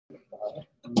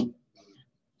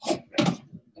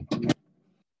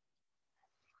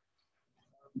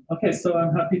Okay, so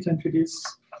I'm happy to introduce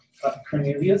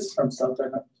Cornelius from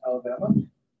Southern Alabama.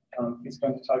 He's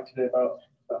going to talk today about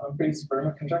the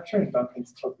Humphreys-Verma conjecture and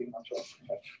Donkin's tilting module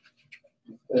conjecture.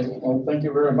 Okay, well, thank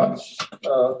you very much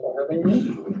for having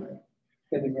me,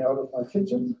 getting me out of my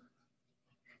kitchen.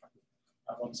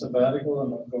 I'm on sabbatical,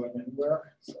 I'm not going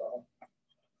anywhere. So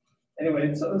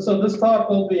anyway, so this talk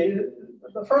will be,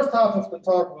 the first half of the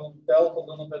talk will delve a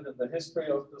little bit in the history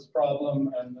of this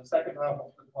problem, and the second half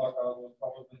of the talk I will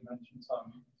probably mention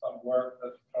some work,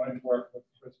 that joint work with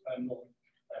Chris Pendle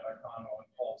and Akano and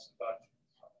Paul Sabat.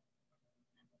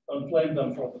 Don't blame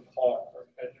them for the talk, or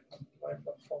blame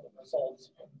them for the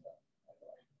results.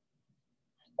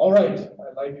 All right,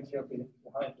 I like it here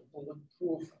behind the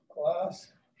bulletproof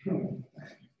glass.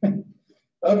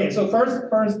 Okay, so first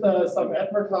some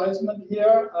advertisement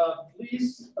here.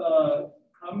 Please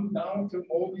come down to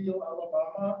Mobile,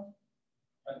 Alabama,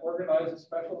 and organize a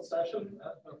special session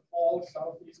at the fall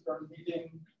Southeastern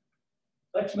meeting,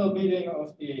 sectional meeting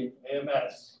of the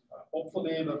AMS.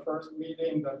 Hopefully the first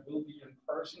meeting that will be in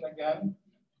person again.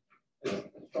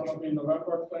 It's going to be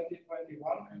November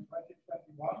 2021 and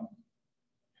 2021.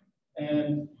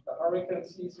 And the hurricane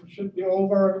season should be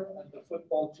over, and the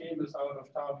football team is out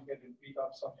of town getting beat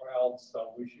up somewhere else,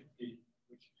 so we should be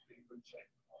in good shape.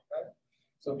 Okay,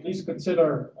 so please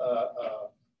consider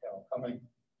coming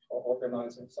or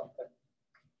organizing something.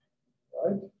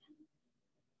 Right?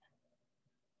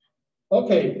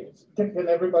 Okay, can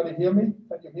everybody hear me?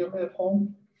 Can you hear me at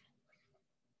home?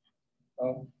 I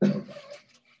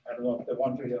don't know if they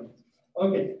want to hear me.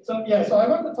 Okay, so I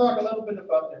want to talk a little bit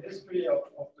about the history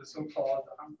of the so-called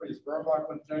Humphreys-Verma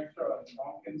conjecture and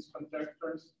Donkin's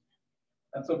conjectures.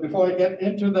 And so before I get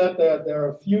into that, there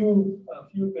are a few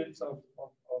bits of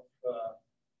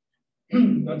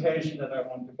notation that I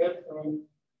want to get through.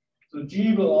 So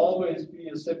G will always be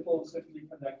a simply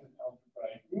connected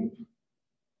algebraic group.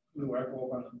 We work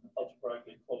over an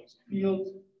algebraically closed field.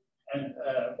 And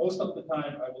most of the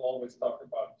time, I will always talk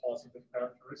about positive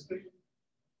characteristics.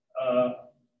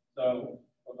 So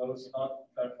for those not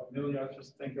that familiar,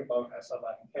 just think about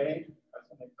SLNK as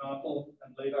an example,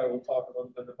 and later I will talk a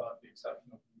little bit about the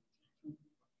exception of G2.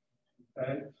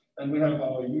 Okay, and we have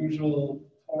our usual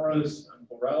torus and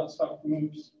Borel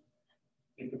subgroups.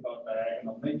 Think about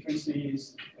diagonal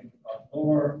matrices, think about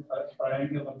lower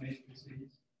triangular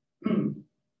matrices.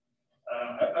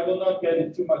 I will not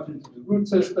get too much into the root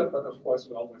system, but of course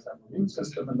we always have a root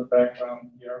system in the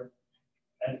background here.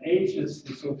 And H is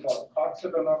the so-called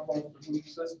Coxeter number of the root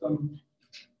system.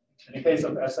 In the case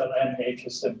of SLN, H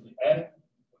is simply N.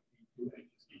 2H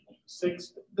is equal to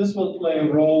 6. This will play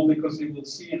a role because you will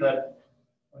see that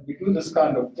when you do this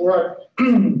kind of work,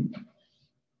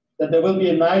 that there will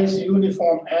be a nice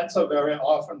uniform answer very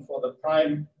often for the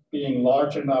prime being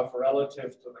large enough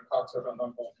relative to the Coxeter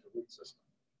number of the root system.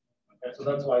 Okay, so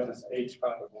that's why this H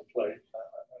kind of will play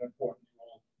an important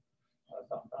role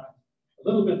sometimes. A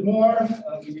little bit more,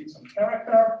 we need some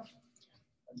character,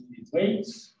 and we need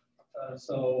weights.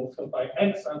 So by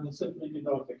X, I will simply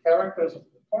denote the characters of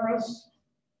the torus,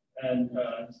 and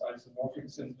it's isomorphic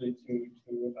simply to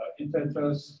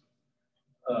integers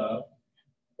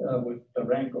with the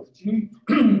rank of G,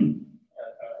 dimension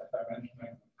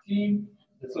rank of G.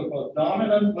 The so-called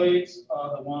dominant weights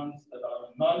are the ones that are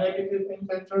non-negative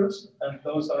integers, and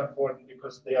those are important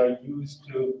because they are used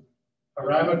to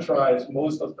parameterize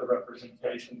most of the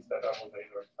representations that I will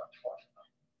later touch on.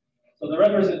 So the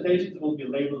representations will be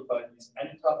labeled by these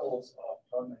n tuples of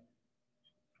non-negative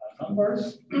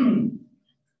numbers.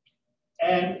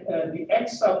 And the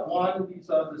x sub 1, these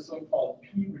are the so-called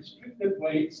p restricted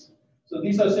weights. So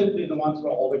these are simply the ones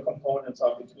where all the components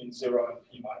are between 0 and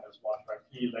p minus 1, where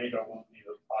p later will be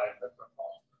the pi that we're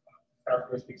calling.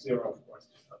 Characteristic 0, of course.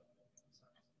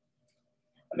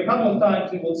 And a couple of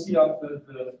times you will see up the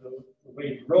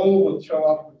weight rho will show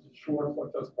up, which is short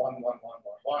for just 1, 1, 1, 1,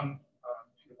 1.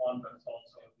 If you want, that's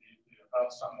also the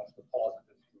half sum of the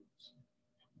positive groups.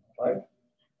 Right?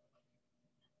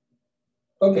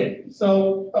 Okay,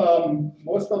 so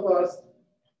most of us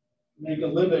make a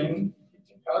living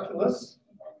teaching calculus.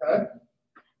 Okay,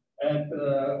 and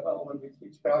well, when we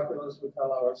teach calculus, we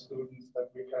tell our students that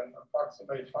we can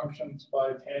approximate functions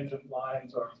by tangent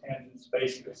lines or tangent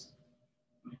spaces.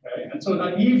 Okay, and so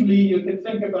naively, you can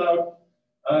think about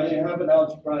you have an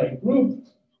algebraic group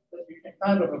that you can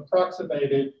kind of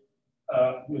approximate it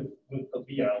with the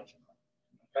B algebra.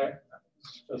 Okay,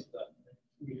 it's just a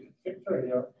picture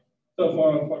here. So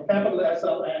for capital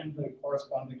SLN, the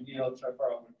corresponding B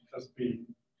algebra would just be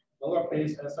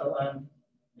lowercase SLN,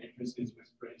 matrices with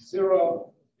range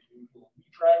 0, the usual B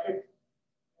traffic.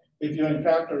 If you're in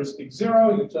characteristic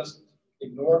 0, you just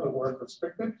ignore the word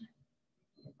restricted.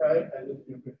 Okay, and if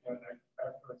you give an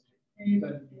characteristic P,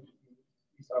 then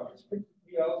these are restricted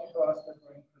P algebras that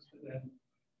we're interested in.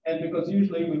 And because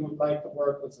usually we would like to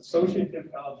work with associative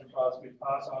algebras, we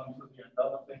pass on to the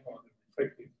enveloping or the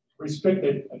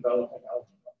restricted enveloping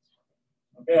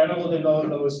algebras. Okay, and I will denote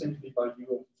those simply by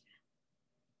U.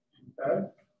 Okay,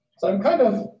 so I'm kind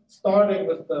of starting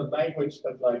with the language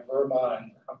that like Verma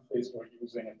and Humphreys were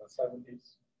using in the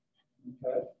 70s.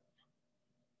 Okay.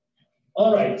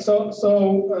 All right, so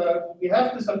we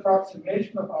have this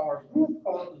approximation of our group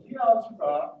called the Lie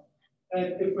algebra,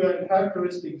 and if we're in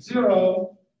characteristic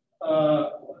 0,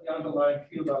 the underlying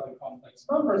field are the complex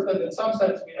numbers, then in some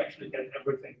sense we actually get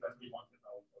everything that we want to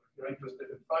know. So if you're interested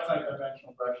in finite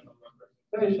dimensional rational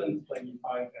representations, then you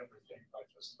find everything by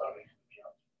just studying the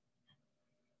algebra.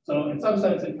 So in some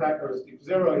sense, in characteristic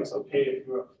 0, it's okay if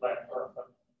you're a flat earth.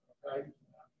 Okay?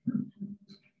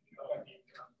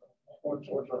 Or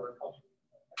George over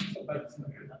so that's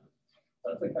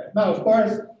okay. Now, of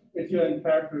course, if you're in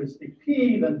characteristic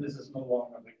P, then this is no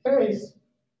longer the case.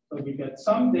 So we get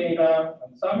some data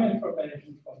and some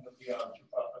information from the Lie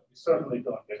algebra, but we certainly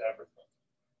don't get everything.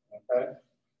 Okay?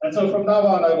 And so from now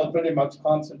on, I will pretty much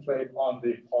concentrate on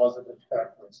the positive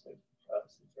characteristic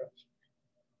situation.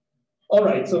 All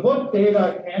right, so what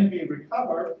data can be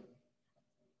recovered?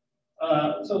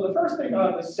 So the first thing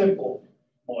are the simple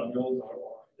modules or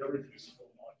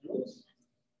irreducible modules.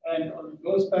 And it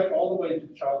goes back all the way to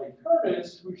Charlie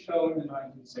Curtis, who showed in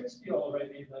 1960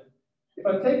 already that if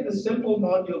I take the simple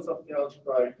modules of the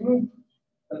algebraic group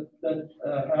that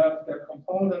have their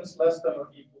components less than or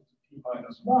equal to P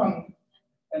minus 1,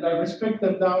 and I restrict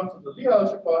them down to the Lie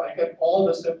algebra, I get all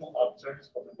the simple objects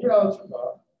for the Lie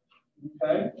algebra.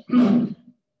 Okay.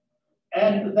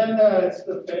 And then there's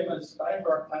the famous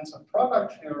Steinberg tensor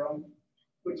product theorem,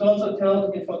 which also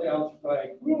tells me for the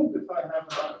algebraic group, if I have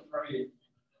a very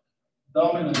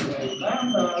dominant wave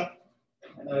lambda,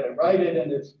 and I write it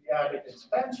in its p-adic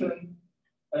expansion,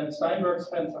 then Steinberg's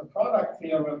tensor product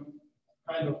theorem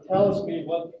kind of tells me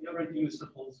what the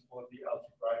irreducibles for the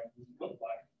algebraic group look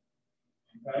like.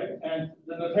 Okay, and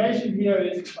the notation here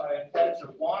is if I attach a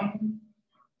 1,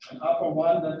 an upper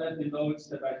 1, then that denotes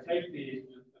that I take the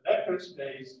vector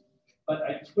space, but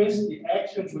I twist the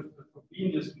action with the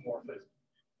Frobenius morphism.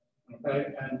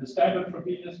 Okay, and the standard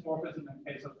Frobenius morphism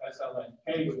in case of SL and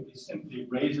K would be simply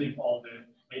raising all the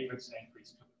matrix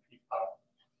entries to the P power.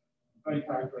 Very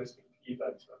characteristic P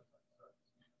that's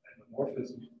and the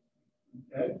morphism.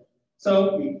 Okay,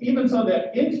 so even so, there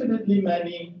are infinitely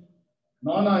many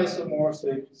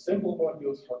non-isomorphic simple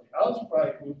modules for the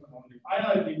algebraic group and only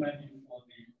finitely many for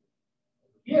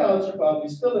the Lie algebra. We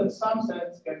still, in some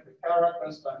sense, get the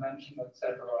characters, dimension,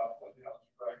 etc. for the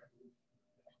algebraic group.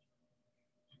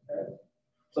 Okay.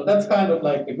 So that's kind of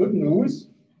like the good news.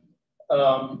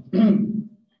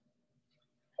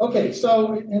 Okay,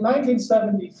 so in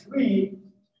 1973,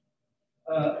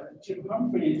 Jim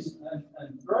Humphreys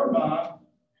and Verma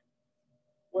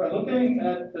were looking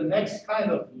at the next kind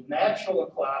of natural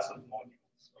class of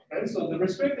modules. Okay, so the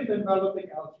restricted enveloping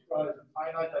algebra is a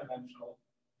finite dimensional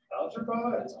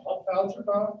algebra. It's a Hopf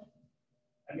algebra.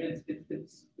 I mean,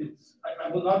 I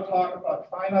will not talk about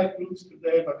finite groups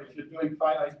today, but if you're doing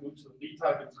finite groups of Lie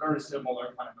type, it's very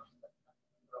similar kind of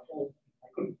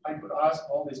thing. I could ask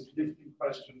all these 15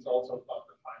 questions also about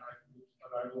the finite groups,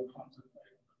 but I will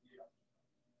concentrate on the.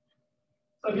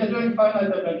 So if you're doing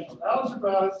finite dimensional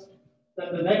algebras, then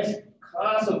the next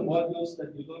class of modules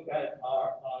that you look at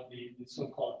are the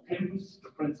so-called PIMs, the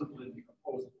principal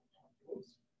indecomposable modules,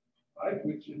 right?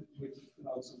 Which you can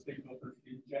also think of as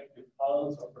the injective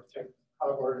hulls or protective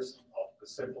covers of the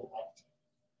simple object.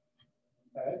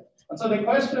 Okay, and so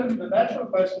the natural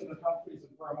question that Humphreys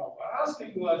and Verma were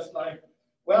asking was like,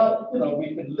 well, you know,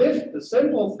 we can lift the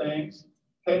simple things.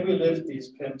 Can we lift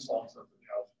these PIMs also to the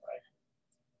algebraic?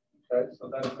 Okay, so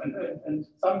that and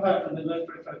sometimes in the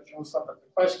literature it shows up as a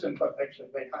question, but actually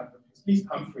they kind of, at least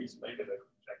Humphreys made it a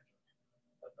conjecture.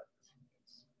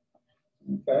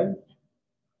 Okay.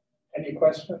 Any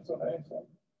questions on anything?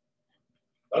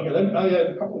 Okay, let me add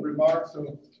a couple of remarks. So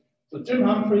Jim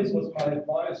Humphreys was my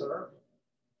advisor,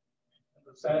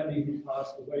 and sadly he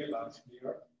passed away last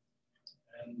year,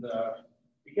 and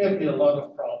he gave me a lot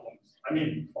of problems. I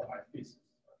mean, for my thesis.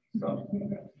 So,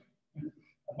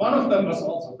 one of them was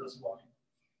also this one,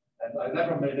 and I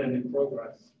never made any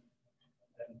progress.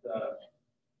 And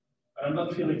I'm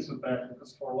not feeling so bad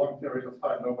because for a long period of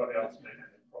time nobody else made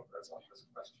any progress on this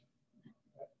question.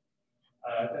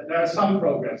 There is some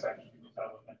progress actually.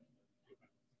 Well,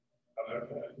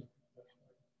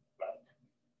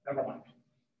 never mind.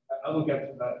 I will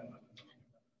get to that in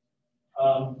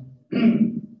a minute.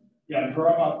 Yeah,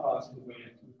 Verma passed away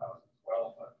in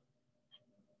 2012.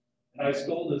 And I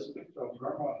stole this picture of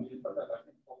Verma on the internet, I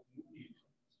think, called Moody.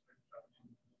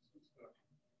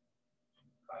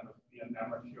 Kind of be an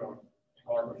amateur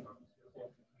photographer.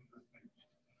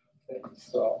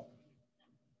 So,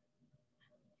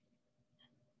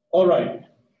 all right.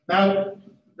 Now,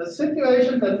 the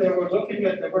situation that they were looking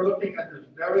at a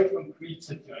very concrete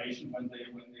situation when they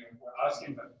were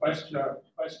asking that question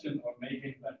or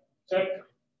making that conjecture.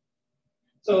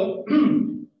 So,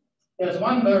 there's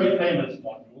one very famous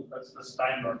module, that's the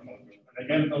Steinberg module. And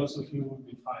again, those of you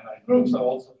with finite groups are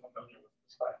also familiar with the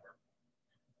Steinberg.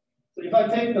 So if I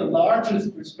take the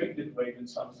largest restricted weight in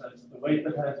some sense, the weight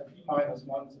that has p minus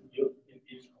 1 in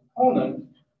each component,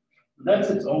 that's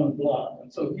its own block.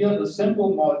 And so here the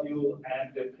simple module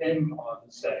and the PIM are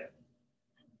the same.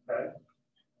 Okay?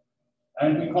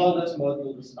 And we call this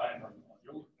module the Steinberg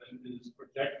module. And it is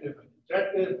projective and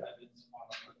injective, and it's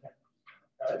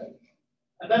monoprojective. Okay?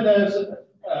 And then there's,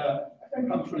 I think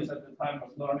Humphreys at the time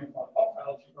was learning about Hopf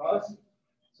algebras.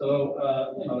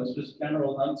 So, you know, it's just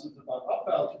general nonsense about Hopf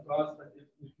algebras that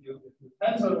if you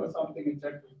tensor with something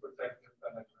injective projective,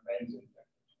 then it remains injective.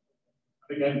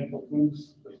 Again, for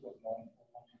groups, this was known for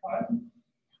a long time.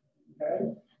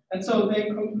 Okay. And so they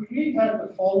concretely had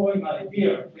the following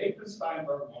idea: take the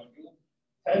Steinberg module,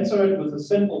 tensor it with a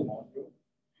simple module.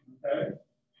 Okay.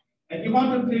 And you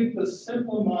want to pick the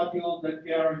simple module that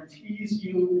guarantees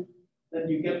you that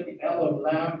you get the L of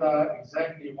lambda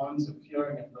exactly once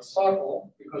appearing in the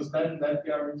circle, because then that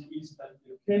guarantees that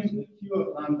the Q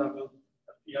of lambda will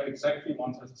appear exactly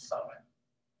once as a summand.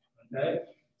 Okay?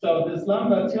 So this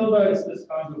lambda tilde is this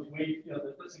kind of weight here.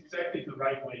 That is exactly the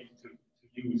right weight to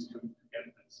use to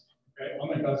get this. Okay?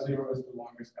 Omega 0 is the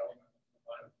longest element.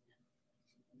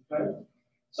 Okay?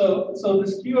 So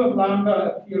this Q of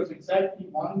lambda appears exactly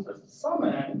once as a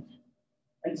summand.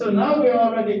 And so now we're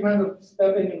already kind of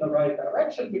stepping in the right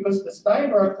direction, because the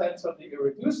Steinberg tensor, the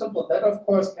irreducible, that of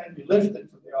course can be lifted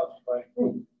to the algebraic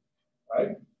group,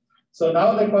 right? So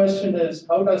now the question is,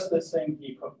 how does this thing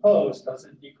decompose? Does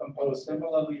it decompose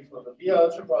similarly for the B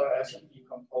algebra as it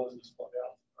decomposes for the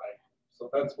algebraic? So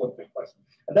that's what the question.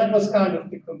 And that was kind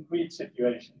of the concrete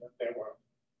situation that they were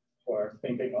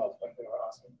thinking of when they were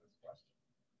asking this question.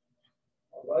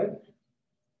 All right.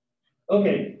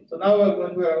 Okay, so now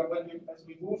as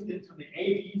we moved into the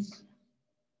 80s,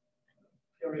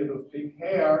 period of big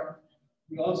hair,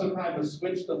 we also kind of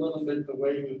switched a little bit the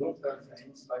way we looked at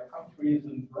things, like Humphreys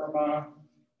and Verma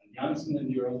and Janssen in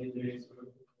the early days, sort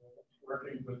of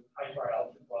working with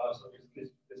hyperalgebras or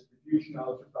distribution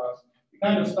algebras. We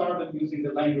kind of started using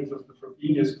the language of the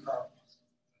Frobenius kernels.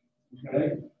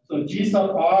 Okay, so G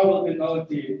sub R will denote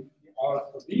the R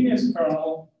Frobenius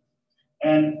kernel.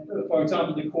 And for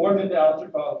example, the coordinate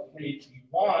algebra of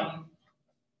KG1,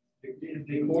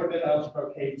 the coordinate algebra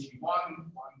of KG1 on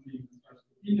the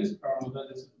Frobenius kernel,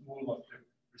 that is the rule of the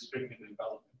restricted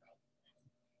envelopment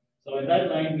algebra. So in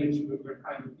that language, we're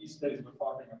kind of these days we're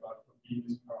talking about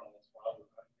Frobenius kernels rather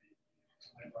than the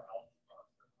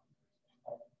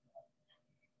hyperalgebra.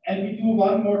 And we do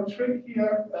one more trick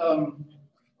here.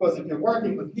 Because if you're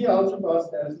working with P algebras,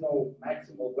 there's no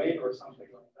maximal weight or something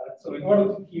like that. So in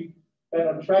order to keep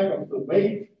better track of the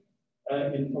weight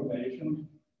information,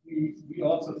 we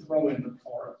also throw in the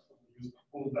torus. So we use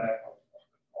the pullback of the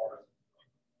torus.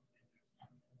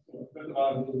 So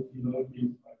will denote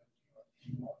these by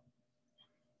T1.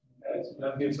 Okay, so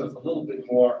that gives us a little bit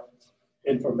more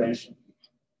information.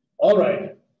 All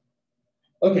right.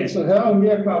 Okay, so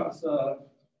here comes a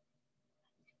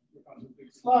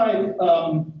big slide.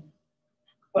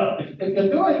 Well,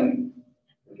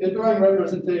 if you're doing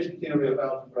representation theory of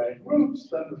algebraic groups,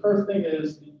 then the first thing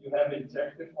is you have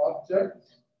injective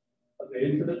objects, but they're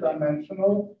infinite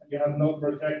dimensional, and you have no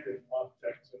projective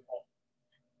objects at all.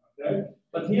 Okay?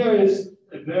 But here is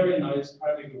a very nice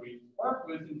category to work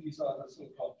with, and these are the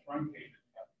so-called truncated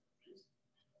categories.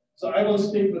 So I will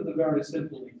stick with a very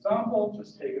simple example.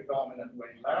 Just take a dominant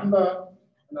weight lambda,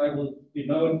 and I will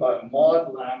denote by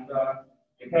mod lambda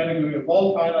a category of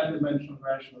all finite dimensional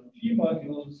rational P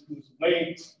modules whose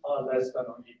weights are less than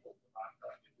or equal to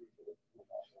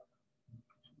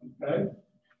lambda. Okay?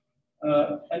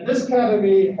 And this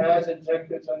category has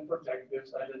injectives and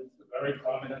projectives, and it's a very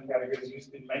prominent category. It's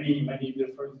used in many, many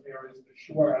different areas. The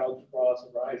Schur algebras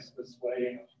arise this way,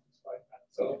 and things like that.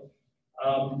 So,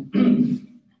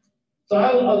 so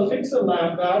I'll fix a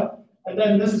lambda, and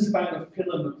then this is kind of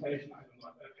Pillen notation. I don't know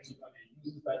if anybody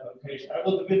uses that notation. I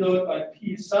will denote by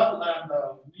P sub lambda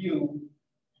of mu.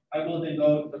 I will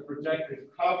denote the projective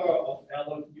cover of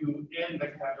L of u in the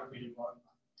category 1.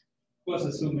 Of course,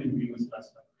 assuming mu is less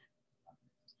than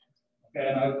Okay,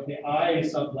 and the I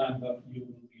sub lambda mu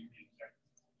will be the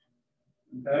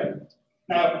injective. Okay.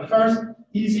 Now the first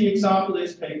easy example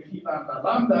is take p lambda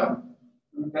lambda.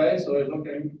 Okay, so we're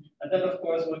looking, and then of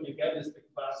course what you get is the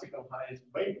classical highest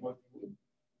weight module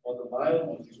or the Lyle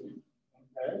module.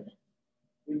 Okay,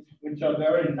 which are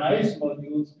very nice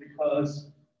modules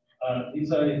because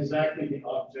these are exactly the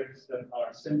objects that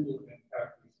are simple in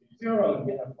characteristic 0, and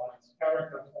we have one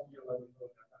character formula with the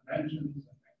dimensions and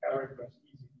the characters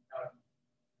easy to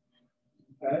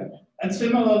calculate. Okay, and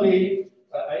similarly,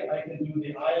 I can do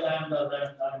the I lambda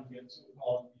lambda and get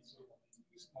so-called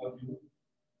induced module.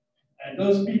 And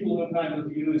those people who kind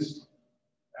of use,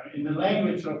 in the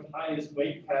language of highest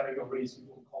weight categories, we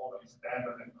will call them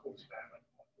standard and co-standard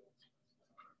modules.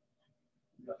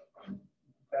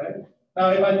 Okay. Now,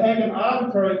 if I take an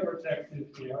arbitrary projective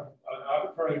here, an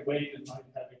arbitrary weight in my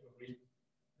category,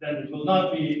 then it will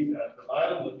not be the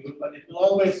Lyle module, but it will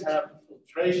always have the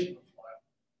filtration of Lyle.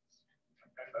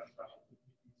 Okay, that's how you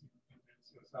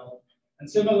convince yourself. And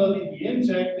similarly, the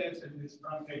injectives in these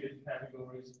truncated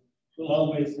categories will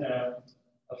always have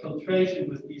a filtration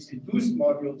with these induced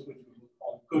modules, which we will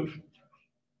call good filtration.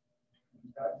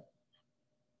 Okay.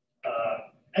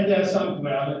 And there's some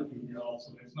duality here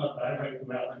also. It's not direct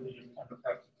duality. You kind of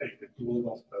have to take the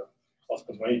dual of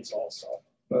the weights also.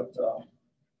 But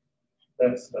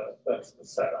that's the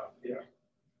setup here.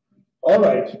 All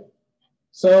right.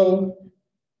 So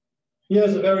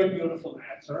here's a very beautiful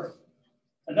answer.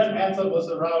 And that answer was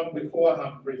around before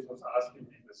Humphreys was asking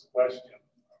me this question.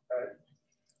 Okay.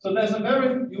 So there's a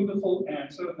very beautiful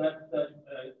answer that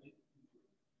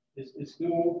is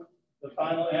due. The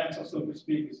final answer, so to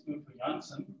speak, is due to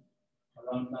Janssen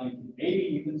around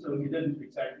 1980, even so he didn't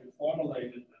exactly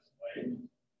formulate it this way.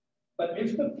 But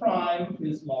if the prime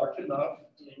is large enough,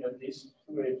 being at least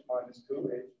 2h minus 2h,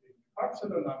 the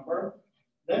Coxeter number,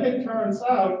 then it turns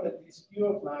out that these Q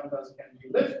of lambdas can be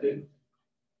lifted.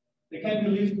 They can be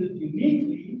lifted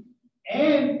uniquely,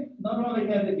 and not only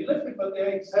can they be lifted, but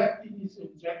they're exactly these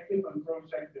injective and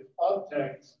projective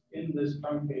objects in this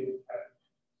truncated pattern.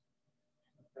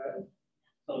 Okay.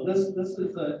 So this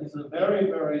is a very,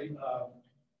 very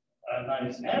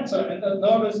nice answer. And then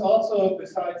notice also,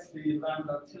 besides the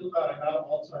lambda tilde, I now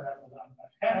also have a lambda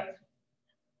hat.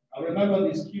 Now remember,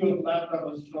 this Q of lambda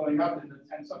was showing up in the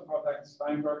tensor product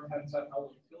Steinberg tensor out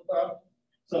of tilde.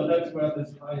 So that's where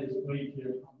this highest weight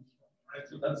here comes from, right?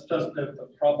 So that's just the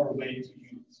proper way to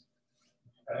use.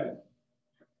 Okay.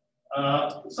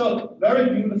 So very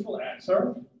beautiful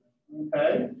answer.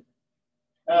 Okay.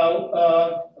 Now,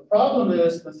 the problem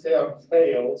is the theorem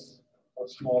fails for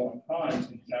smaller primes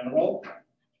in general.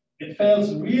 It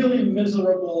fails really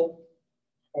miserable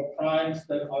for primes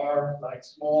that are like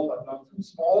small but not too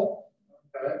small.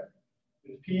 Okay.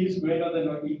 If p is greater than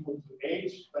or equal to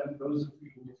h, then those of you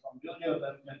who are familiar,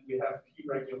 then we have p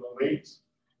regular weights.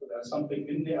 So there's something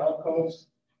in the alcoves.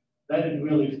 Then it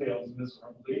really fails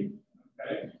miserably.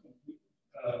 Okay.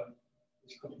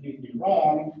 It's completely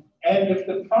wrong. And if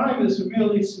the prime is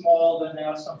really small, then there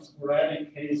are some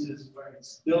sporadic cases where it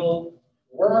still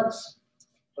works,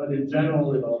 but in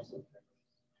general it also fails.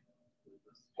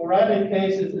 Sporadic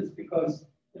cases is because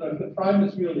if the prime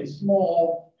is really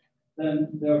small, then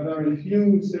there are very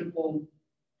few simple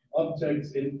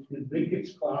objects in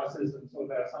linkage classes, and so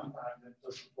there are sometimes it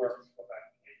just works for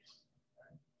that case.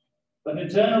 Okay. But in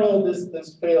general,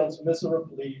 this fails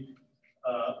miserably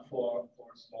for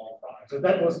small primes. So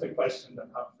that was the question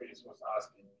that Humphreys was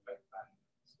asking back then.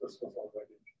 This was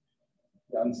already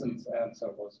Janssen's answer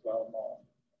was well known.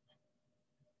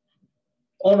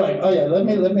 All right. Oh yeah. Let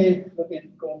me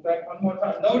go back one more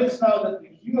time. Notice now that the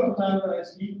Q of lambda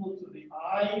is equal to the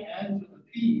I and to the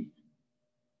P.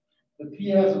 The P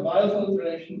has a Weyl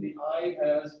filtration. The I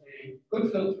has a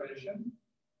good filtration,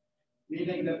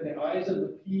 meaning that the I's and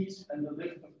the P's and the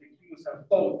lift of the Q's have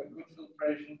both a good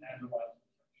filtration and a Weyl.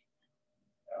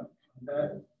 Okay.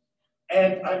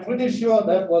 And I'm pretty sure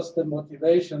that was the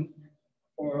motivation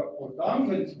for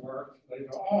Donkin's work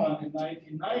later on in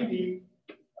 1990.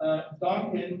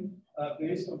 Donkin,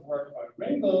 based on work by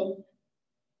Ringel,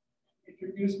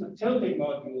 introduced the tilting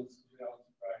modules to the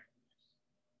algebraic.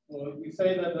 So we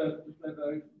say that the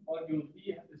module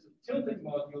B is a tilting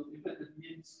module if it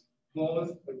meets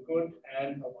both the good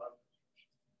and the Weyl.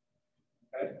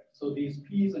 Okay. So these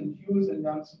P's and Q's in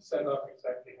Janssen's setup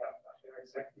exactly have that. They're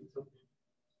exactly tilted.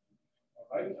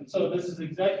 All right. And so this is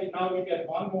exactly, now we get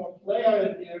one more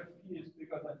player in here. P is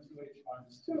bigger than 2h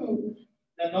minus 2.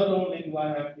 Then not only do I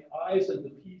have the I's and the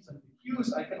P's and the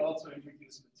Q's, I can also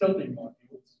introduce the tilting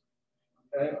modules.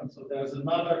 Okay. And so there's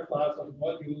another class of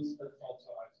modules that's also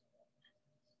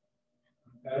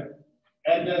isomorphic. Okay.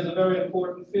 And there's a very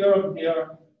important theorem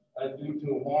here due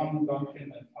to Horn,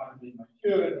 Donkin, and finally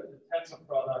Mathieu that the tensor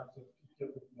product of two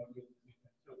tilted modules.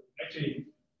 Actually,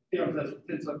 the theorem says the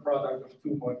tensor product of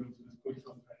two modules is good for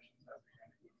functions.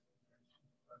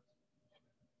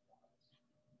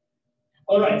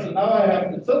 All right, so now I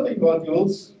have the tilting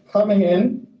modules coming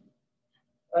in.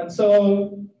 And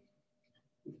so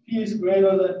if p is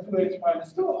greater than 2h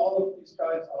minus 2, all of these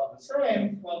guys are the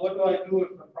same. Well, what do I do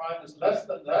if the prime is less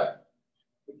than that?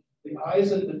 The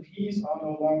i's and the p's are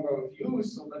no longer of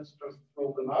use, so let's just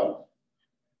throw them out.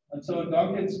 And so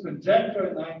Donkin's conjecture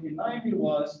in 1990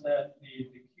 was that the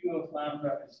q of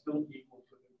lambda is still equal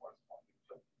to the corresponding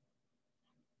tilting.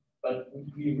 But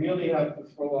we really have to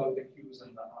throw out the q's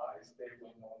and the i's. They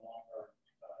will no longer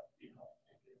be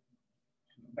helpful.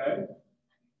 Okay?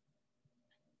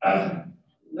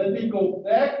 Let me go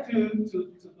back to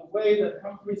the way that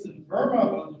Humphreys and Verma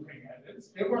were looking at it.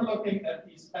 They were looking at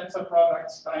these tensor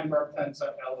products, Steinberg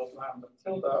tensor L of lambda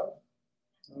tilde.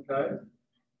 Okay?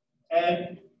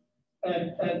 And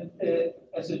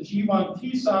as a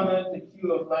G1T summand, the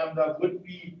Q of lambda would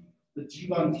be the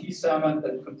G1T summand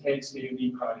that contains the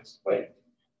unique highest weight.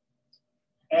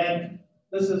 And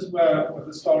this is where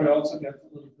the story also gets a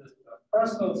little bit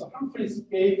personal. So Humphreys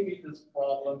gave me this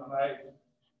problem, and I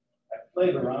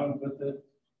played around with it.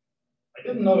 I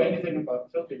didn't know anything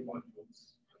about tilting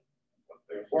modules, what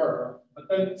they were. But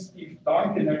then Steve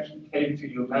Donkin actually came to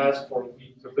UMass for a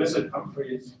week to visit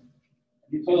Humphreys.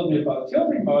 He told me about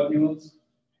tilting modules.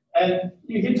 And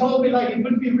he told me, like, it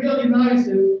would be really nice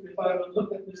if I would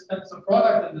look at this tensor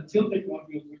product and the tilting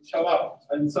module would show up.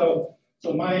 And so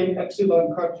my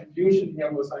epsilon contribution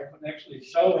here was I could actually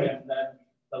show him that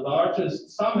the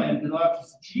largest summand, the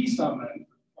largest G summand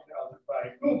of the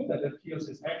algebraic group that appears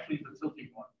is actually the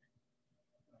tilting one.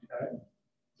 Okay.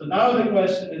 So now the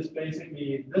question is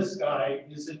basically this guy,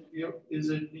 is it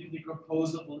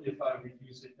indecomposable if I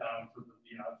reduce it down to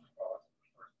the algebra?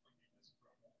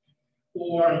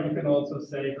 Or you can also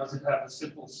say, does it have a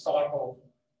simple circle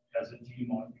as a G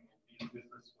module? This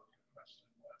is what the question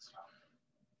was.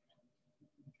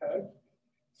 Okay.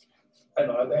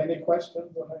 And are there any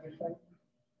questions on anything?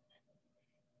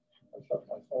 I shut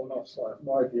my phone off, so I have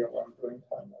no idea what I'm doing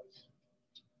time-wise.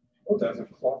 Oh, there's a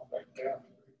clock right there.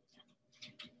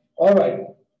 All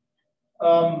right.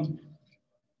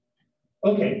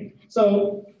 Okay,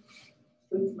 so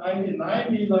since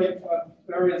 1990, like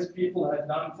various people had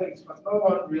done things, but no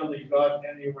one really got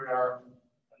anywhere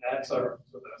an answer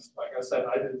to this. Like I said,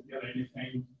 I didn't get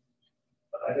anything,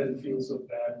 but I didn't feel so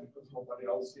bad because nobody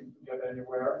else seemed to get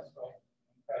anywhere. So,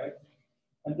 okay.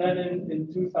 And then in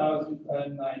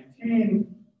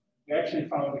 2019, we actually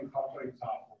found a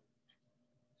counterexample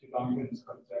to Donkin's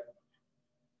conjecture.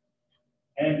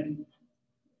 And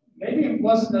maybe it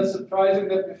wasn't as surprising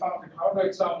that we found a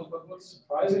counterexample, but what's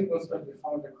surprising was that we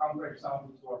found a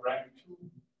counterexample to a rank 2.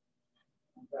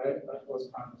 Okay, that was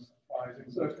kind of surprising.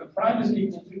 So if the prime is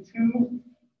equal to 2, and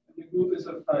the group is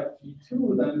of type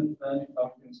G2, then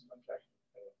Donkin's conjecture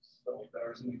fails. So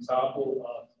there's an example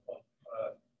of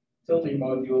tilting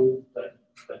module that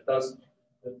does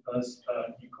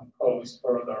decompose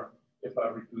further if I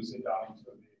reduce it down to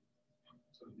the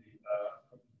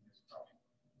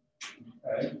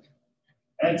okay.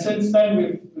 And since then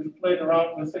we've played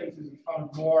around with things and we found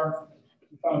more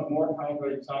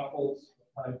counterexamples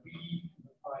of type B,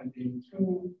 prime being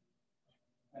 2,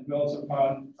 and we also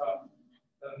found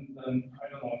then I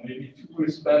don't know, maybe 2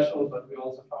 is special, but we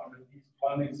also found at least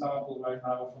one example right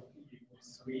now for P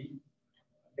equals 3.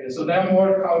 Okay, so there are more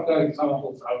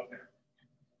counterexamples out there.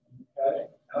 Okay,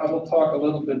 and I will talk a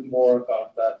little bit more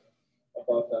about that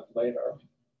later.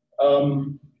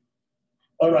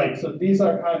 All right, so these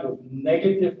are kind of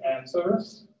negative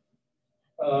answers.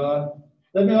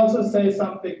 Let me also say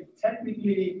something.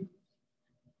 Technically,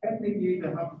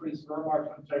 the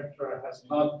Humphreys-Verma conjecture has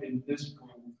not been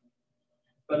disproved,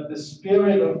 but the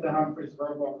spirit of the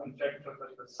Humphreys-Verma conjecture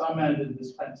that the summand in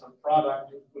this tensor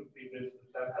product would be this,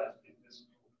 that has been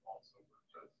disproved also.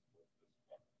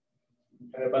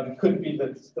 But it could be that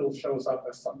it still shows up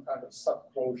as some kind of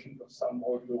subquotient of some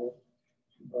module.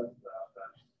 But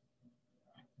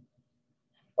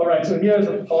all right, so here's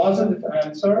a positive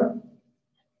answer.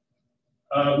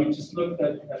 We just looked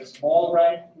at small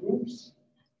rank groups.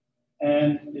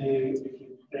 And if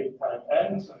you take type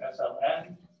n, so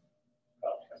SLN,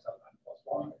 well, SLN plus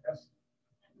 1, I guess.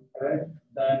 Okay,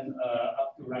 then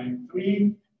up to rank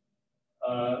 3,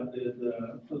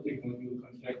 the tilting module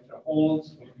conjecture holds.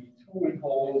 For B2, it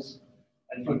holds.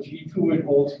 And for G2, it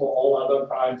holds for all other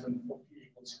primes. And for P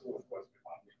equals 2, of course, we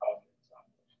found the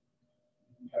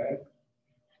counterexample. Okay.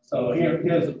 So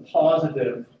here's a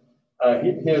positive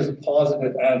here's a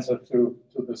positive answer to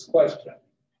this question.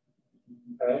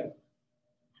 Okay.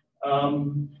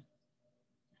 All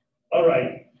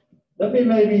right. Let me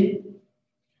maybe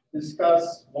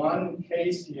discuss one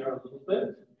case here a little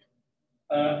bit.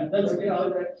 And that's the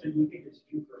algebra. So you think it's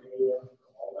true for AN for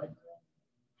all like that?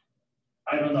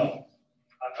 I don't know.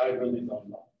 I really don't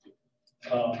know.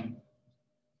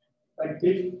 Like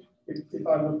if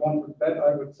I would want to bet,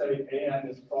 I would say AN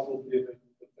is probably the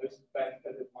best bet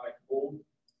that it might hold.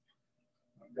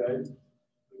 Okay,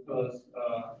 because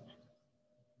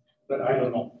but I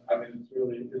don't know. I mean, it's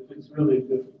really difficult, a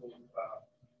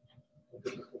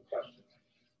difficult question.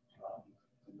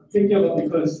 In particular,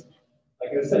 because,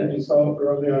 like I said, you saw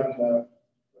earlier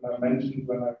when I mentioned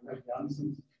when I read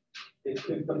Janssen's, if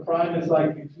the prime is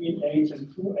like between h and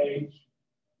 2h,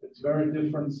 it's very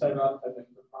different setup than if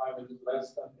the prime is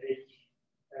less than h.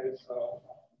 Okay, so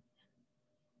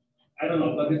I don't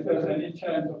know, but if there's any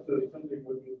chance of the something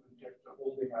with the conjecture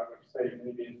holding, I would say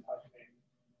maybe in type A.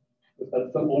 But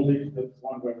that's the that's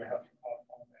one where we have to count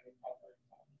on any complex.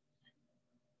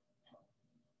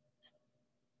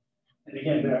 And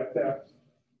again,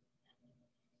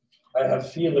 I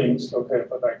have feelings, okay,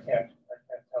 but I can't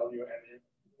tell you any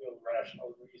real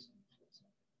rational reason.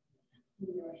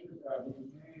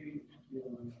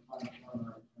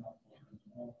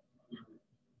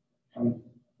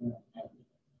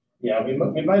 Yeah, we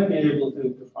might be able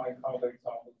to find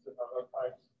counterexamples in other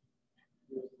types.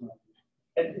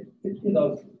 And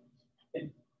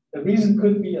the reason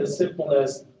could be as simple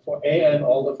as for AN,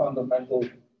 all the fundamental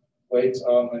weights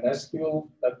are minuscule.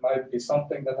 That might be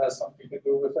something that has something to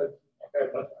do with it. Okay,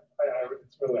 but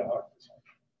it's really hard to say.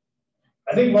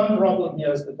 I think one problem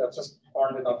here is that there just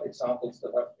aren't enough examples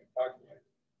that have been calculated,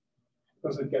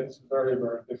 because it gets very,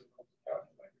 very difficult to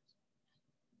calculate.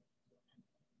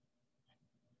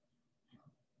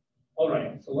 All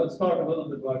right, so let's talk a little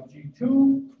bit about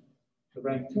G2, the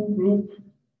rank 2 group.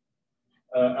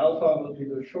 Alpha will be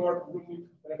the short root,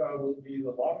 beta will be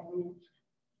the long root.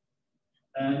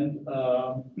 And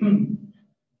I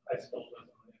stole this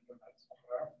on the internet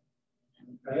somewhere.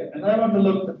 Okay, and I want to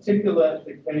look particularly at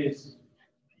the case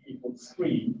P equals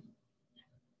 3.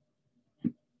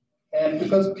 And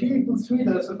because P equals 3,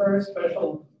 there's a very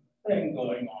special thing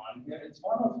going on here. It's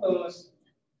one of those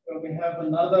where we have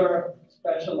another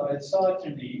special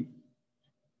isogeny.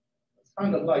 It's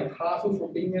kind of like half of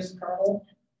Frobenius kernel.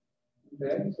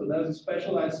 Okay, so there's a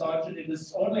special isogeny.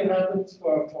 This only happens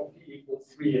for P equals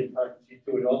 3 in type G2.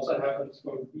 It also happens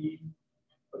for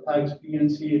types B and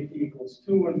C at P equals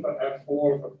 2, and for F4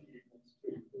 for P equals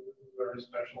 3. So this is a very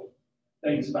special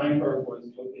thing. Steinberg was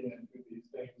looking into these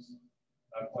things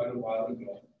quite a while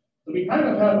ago. So we kind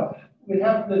of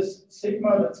have this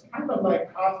sigma that's kind of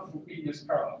like half of Frobenius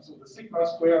kernel. So the sigma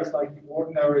square is like the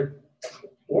ordinary,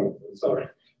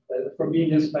 the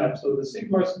Frobenius map. So the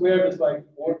sigma squared is like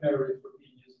ordinary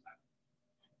Frobenius map.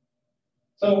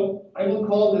 So I will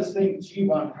call this thing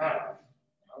G1 half.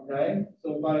 Okay.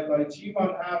 So by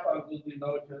G1 half, I will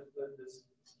denote this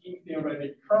scheme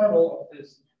theoretic kernel of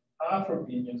this half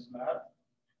Frobenius map.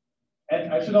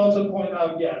 And I should also point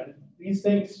out, yeah, these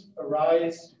things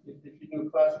arise if you do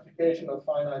classification of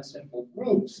finite simple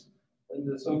groups in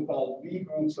the so-called V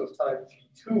groups of type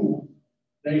G2.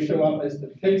 They show up as the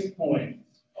fixed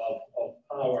points of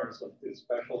powers of this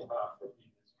special half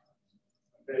Frobenius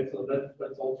map. Okay, so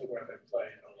that's also where they play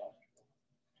a lot.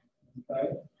 Okay.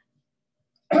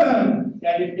 And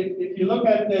if you look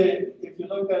at the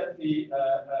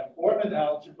coordinate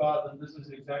algebra, then this is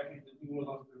exactly the dual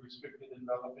of the restricted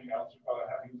enveloping algebra,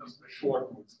 having just the short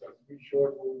roots. There are 3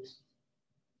 short roots,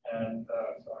 and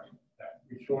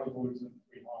 3 short roots and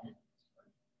 3 long roots.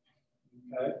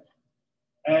 Okay.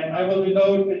 And I will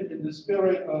denote in the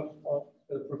spirit of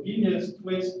the Frobenius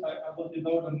twist, I will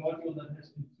denote a module that has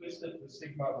been twisted with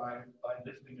sigma by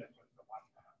lifting it with the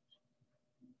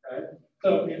 1/2. Okay.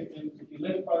 So if you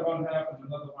lift by 1/2 and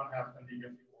another 1/2, then you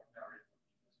get the ordinary.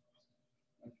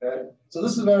 Okay. So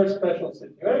this is a very special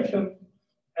situation.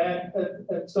 And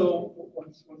so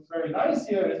what's very nice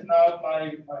here is now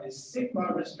my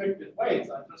sigma restricted weights.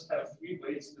 I just have 3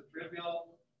 weights, the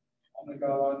trivial, omega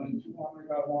 1 and 2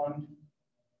 omega 1.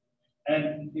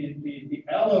 And the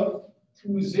L of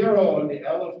 2, 0 and the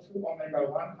L of 2 omega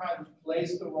 1 kind of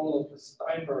plays the role of the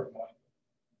Steinberg module.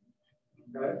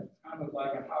 Okay, it's kind of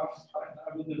like a half Steinberg. I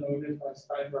will denote it by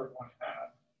Steinberg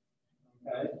 1/2.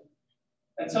 Okay,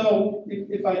 and so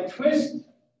if I twist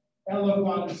L of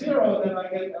 1, 0, then I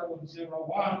get L of 0,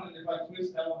 1, and if I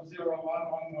twist L of 0,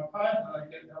 1 one more time, then I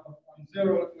get L of 1,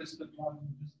 0 twisted 1,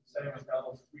 which is the same as L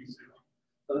of 3, 0.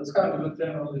 So it's kind of a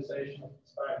generalization of the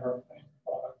Steinberg thing.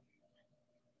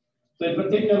 So in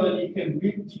particular, you can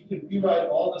rewrite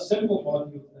all the simple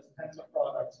modules as tensor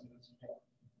products in this form.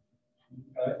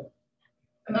 Okay.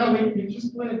 And now we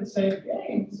just play the same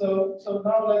game. So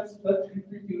now let's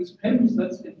introduce pins.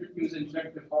 Let's introduce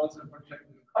injective halts and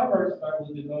projective covers. I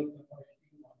will denote them by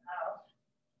Q1 half.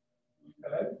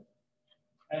 Okay.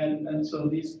 And so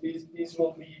these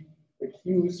will be the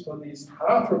Qs for these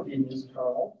half Frobenius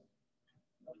kernels.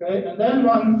 Okay. And then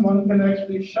one can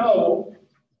actually show.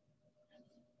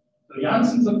 So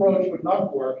Janssen's approach would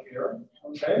not work here,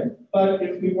 okay? But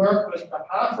if we work with the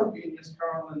half Frobenius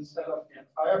kernel instead of the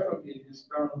entire Frobenius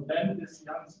kernel, then this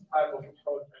Janssen type of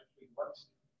approach actually works.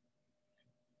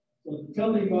 So the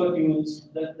tilting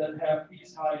modules that have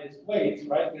these highest weights,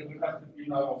 right, they would have to be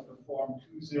now of the form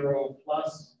 2,0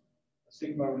 plus a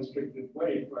sigma restricted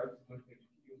weight, right? So 2,0,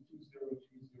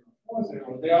 2,0,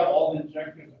 4,0. They are all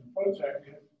injective and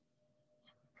projective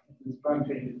in this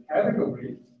truncated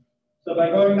category. So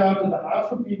by going down to the half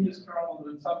Frobenius kernel,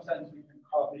 in some sense, we can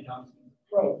copy Janssen's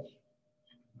approach.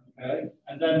 Okay,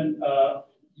 and then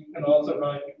you can also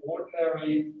write the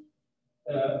ordinary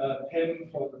pin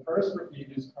for the first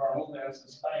Frobenius kernel. There's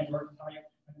the Steinberg type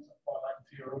tensor product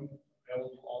theorem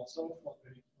available also for the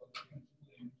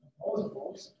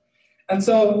indecomposables. And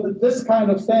so this kind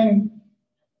of thing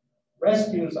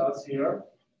rescues us here.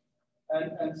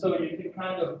 And so you can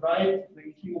kind of write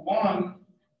the Q1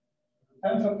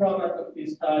 tensor product of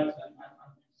these types, and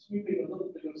I'm sweeping a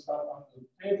little bit of stuff onto the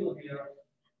table here,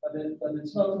 but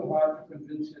it's not too hard to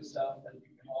convince yourself that you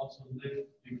can also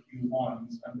lift the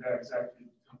Q1s, and they're exactly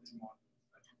the tilting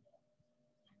modules.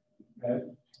 Okay,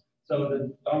 so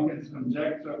the Donkin's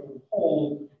conjecture will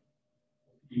hold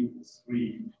P equals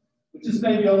 3, which is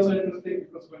maybe also interesting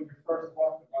because when we first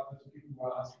talked about this, people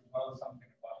were asking, well, something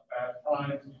about bad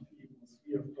times, and P equals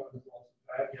 3, of course, is also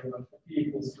bad here, but for P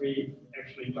equals 3,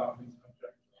 actually Donkin's.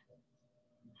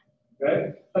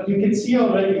 Okay, but you can see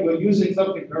already we're using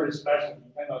something very special.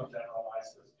 You cannot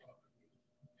generalize this,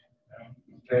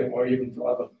 okay, or even to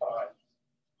other types.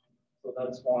 So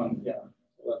that's one, yeah.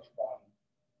 So that's one.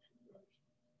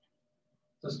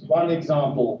 Just one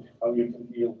example how you can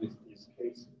deal with these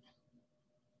cases,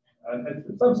 and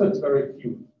in some sense very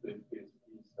cute. These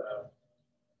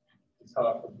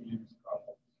half of these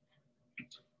problems.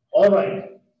 All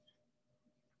right.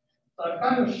 So I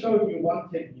kind of showed you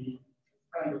one technique.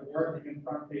 Kind of working in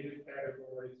truncated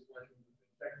categories, working with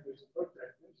injectives and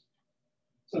projectives.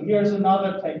 So here's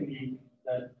another technique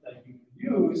that you can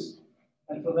use.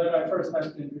 And for that, I first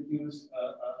have to introduce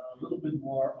a little bit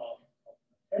more of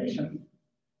notation.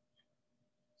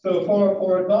 So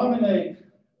for a dominant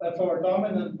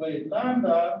weight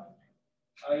lambda,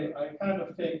 I kind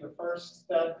of take the first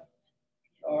step,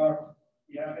 or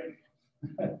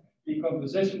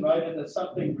decomposition, right? And that's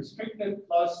something restricted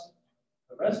plus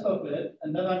the rest of it,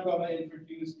 and then I'm going to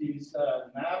introduce these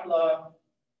nabla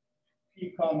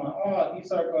P comma R.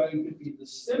 These are going to be the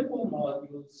simple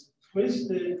modules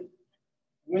twisted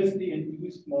with the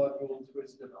induced module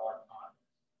twisted R time.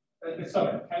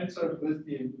 Sorry, tensor with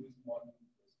the induced module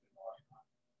twisted R time.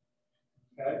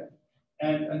 Okay,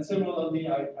 and similarly,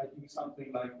 I do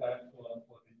something like that for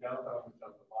the delta, which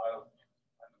are the wild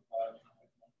type.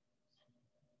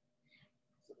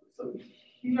 So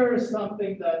here is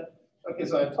something that. Okay,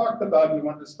 so I talked about we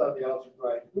want to study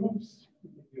algebraic groups. We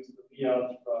can use the V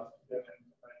algebra to get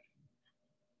information.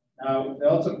 Now, there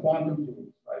are also quantum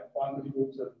groups, right? Quantum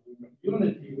groups of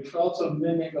unity, which also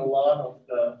mimic a lot of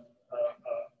the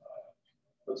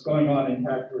what's going on in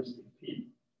characteristic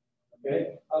P.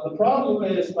 Okay. The problem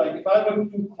is, like, if I were to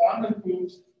do quantum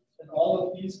groups, then all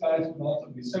of these guys would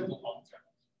also be simple objects.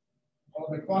 Well,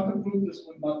 the quantum group, this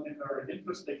would not be very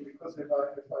interesting because if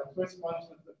I twist one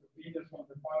with the Frobenius from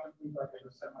the quantum group, I get a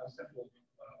semi-simple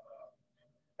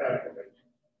category.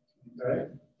 Okay,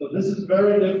 so this is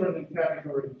very different in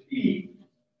category P,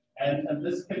 and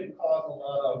this can cause a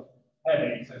lot of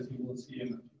headaches, as you will see in a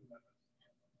few minutes.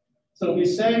 So we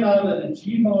say now that a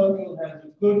G module has a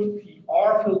good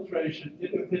PR filtration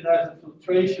if it has a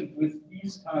filtration with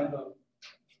these kind of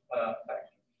factors.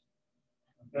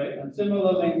 Okay, and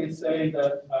similarly, we say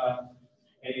that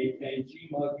a G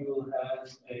module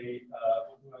has a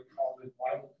what do I call it,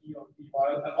 wild P or P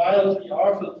wild, a wild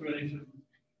PR filtration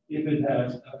if it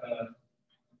has a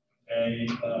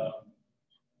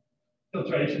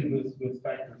filtration with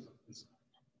factors of this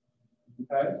kind.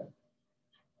 Okay,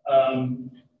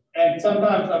 and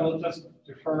sometimes I will just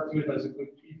refer to it as a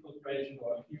good P filtration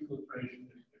or a P filtration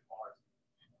if it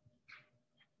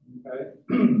matters. Okay.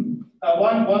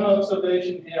 One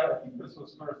observation here, I think this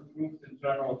was first proved in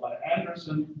general by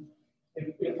Anderson.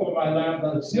 If for my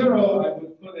lambda 0, I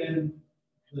would put in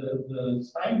the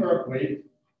Steinberg weight,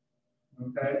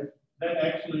 Okay, then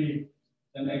actually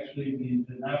the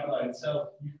nabla itself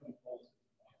decomposes.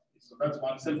 So that's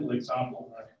one simple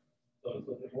example, right? So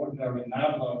the ordinary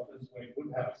nabla this way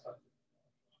would have something.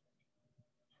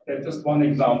 Okay, just one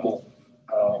example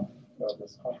where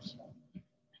this comes from.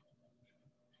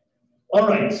 All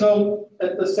right, so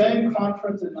at the same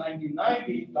conference in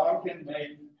 1990, Donkin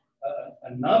made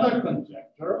another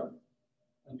conjecture,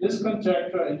 and this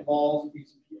conjecture involves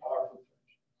these PR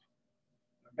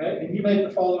filtrations. Okay, and he made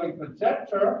the following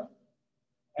conjecture: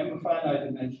 M a finite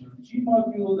dimensional G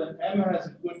module, that M has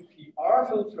a good PR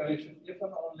filtration if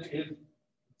and only if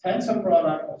the tensor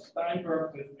product of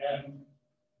Steinberg with M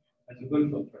has a good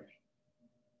filtration.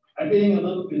 I'm being a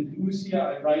little bit loose here.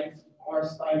 I write R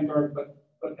Steinberg, but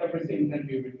everything can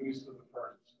be reduced to the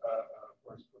first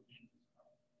protein.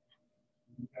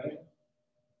 Okay.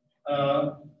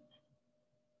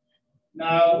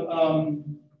 Now,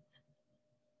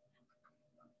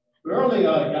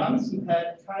 earlier, Janssen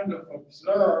had kind of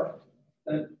observed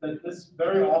that this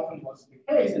very often was the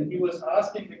case, and he was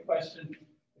asking the question: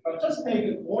 if I just take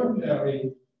an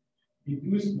ordinary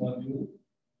reduced module,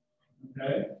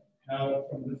 okay. Now,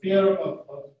 from the theorem of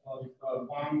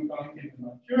Wang, Donkin, and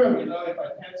Mercure, we know if I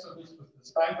tensor this with the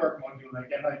Steinberg module,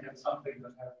 again, I get something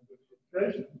that has a good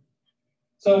filtration.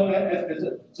 So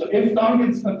if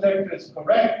Donkin's conjecture is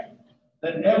correct,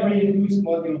 then every reduced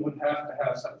module would have to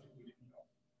have such a good field.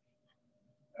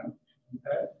 Yeah?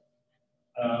 Okay.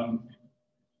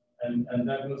 And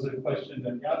that was a question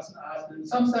that Janssen asked. In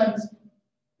some sense,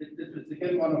 it's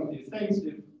again one of these things.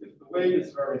 If the weight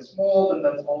is very small, then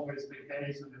that's always the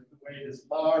case. And if the weight is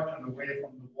large and away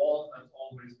from the wall, that's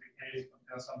always the case. But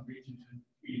there are some regions in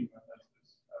between where that's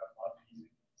just not easy.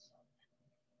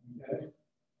 Okay.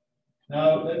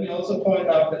 Now, let me also point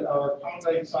out that our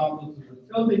counter example to the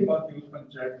tilting module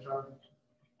conjecture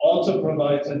also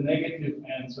provides a negative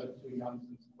answer to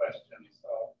Janssen's question. So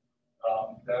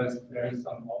there is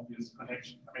some obvious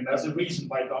connection. I mean, there's a reason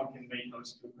why Donkin made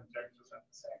those two conjectures at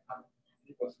the same time.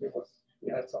 Because we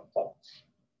had some thoughts.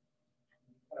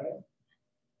 Okay.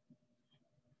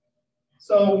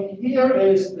 So here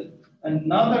is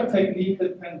another technique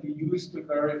that can be used to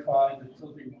verify the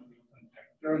tilting module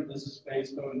conjecture. And this is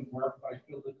based on work by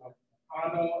Pillen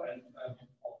and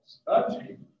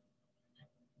Stucci.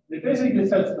 It basically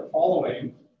says the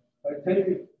following: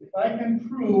 if I can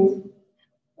prove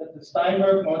that the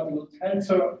Steinberg module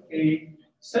tensor a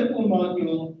simple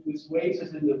module whose weight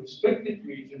is in the restricted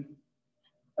region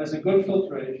has a good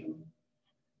filtration,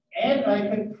 and I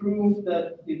can prove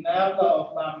that the nabla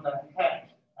of lambda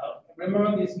hat.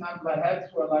 Remember, these nabla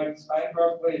hats were like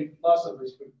Steinberg weight plus a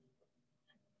restricted.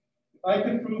 If I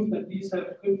can prove that these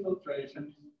have good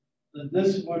filtration, then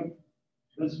this would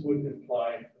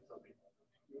imply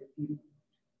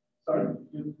sorry,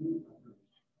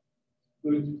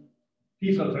 good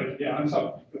p filtration. Yeah, I'm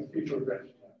sorry, good p filtration.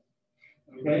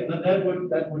 Okay, then that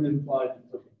would imply the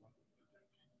tilting.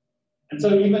 And so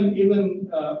even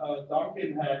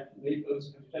Donkin had made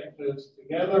those conjectures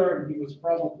together, and he was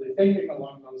probably thinking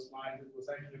along those lines. It was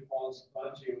actually Paul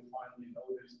Stucci who finally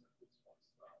noticed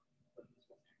that this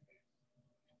was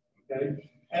the case. Okay,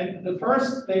 and the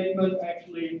first statement,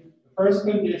 actually, the first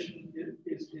condition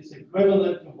is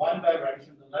equivalent to one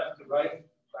direction, the left to right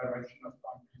direction of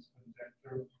Donkin's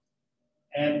conjecture,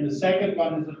 and the second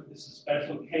one is a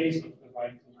special case of the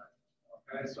right to left.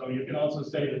 Okay, so you can also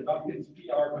say that Donkin's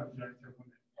PR conjecture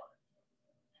would imply.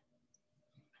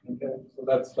 Okay, so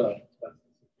that's the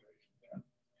situation there.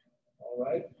 All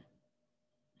right.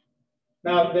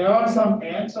 Now there are some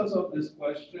answers of this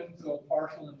question. So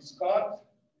Partial and Scott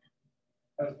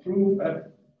have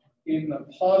given a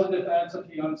positive answer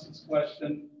to Janssen's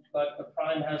question, but the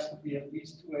prime has to be at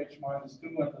least 2h minus 2,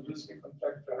 and the Lustig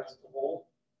conjecture has to hold.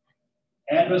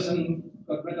 Anderson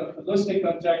got rid of the Lustig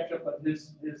conjecture, but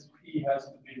his P has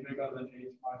to be bigger than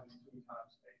h minus 2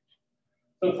 times h.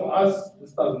 So for us,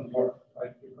 this doesn't work,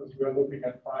 right? Because we're looking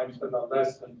at primes that are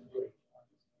less than 2h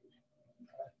minus 2.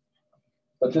 Okay?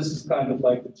 But this is kind of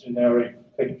like the generic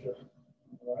picture,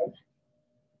 all right?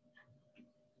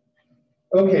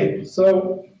 Okay,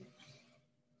 so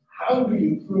how do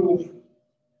you prove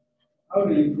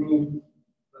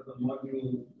that the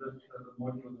module has a good PR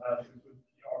filtration?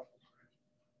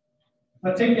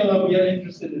 In particular, we are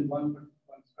interested in one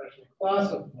special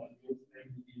class of modules,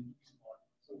 namely the induced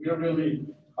modules. So we are really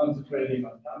concentrating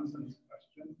on Janssen's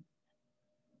question.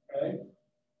 Okay,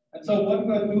 and so what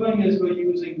we're doing is we're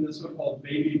using the so-called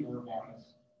baby Vermas.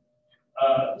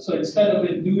 So instead of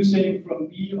inducing from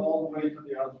B all the way to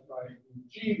the algebraic root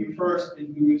G, we first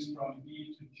induce from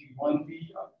B to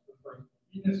G1B up to the first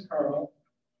Venus kernel.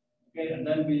 Okay, and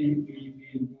then we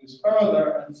induce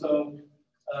further. And so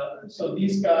So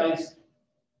these guys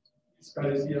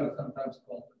here are sometimes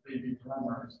called the baby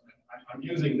Vermas. I'm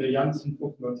using the Janssen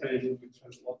book notation, which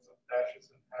has lots of dashes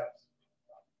and tabs.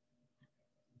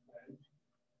 Okay.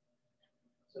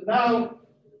 So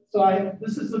now,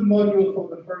 this is the module for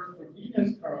the first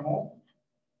Cornelius kernel.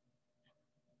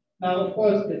 Now, of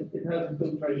course, it has a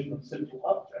filtration of simple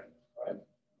objects, right?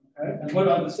 Okay. And what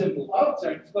are the simple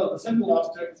objects? Well, the simple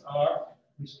objects are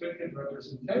restricted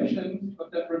representations,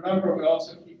 but then remember, we're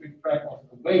also keeping track of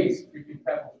the weights, keeping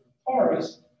track of the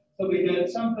torus. So we get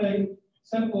something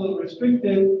simple,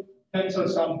 restricted, tensor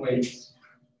some weights.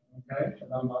 Okay,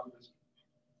 and I'm not this.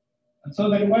 And so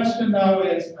the question now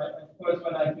is, of course,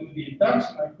 when I do the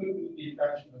induction, I could do the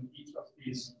induction of each of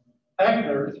these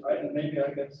factors, right? And maybe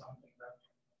I get something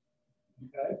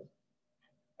better. Okay.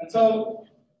 And so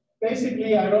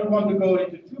basically, I don't want to go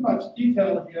into too much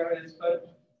detail here,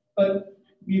 but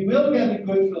we will get a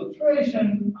good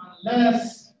filtration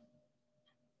unless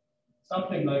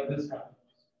something like this happens.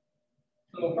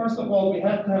 So first of all, we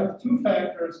have to have two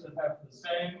factors that have the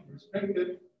same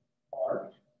restricted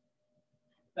part.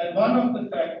 Then one of the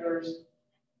factors,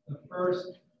 the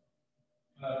first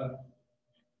the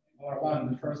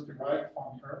first derived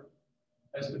functor,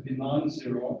 has to be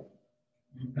non-zero.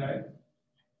 Okay.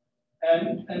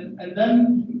 And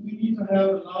then we need to have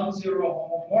a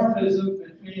non-zero homomorphism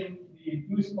between the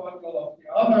induced module of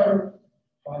the other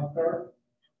functor.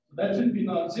 So that should be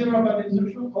non-zero, but it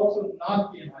should also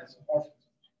not be an isomorphism.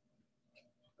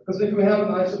 Because if we have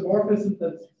an isomorphism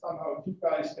that somehow two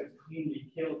guys get cleanly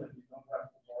killed, then we don't have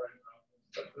to worry about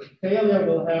it. But the failure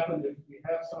will happen if we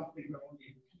have something where only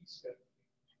a piece gets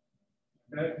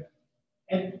killed. Okay?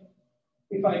 And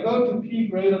if I go to p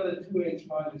greater than 2h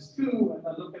minus 2, and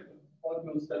I look at the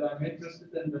modules that I'm interested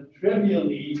in, then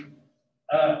trivially,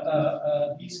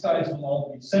 these guys will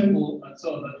all be simple, and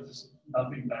so that just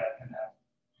nothing bad can happen.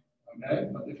 Okay?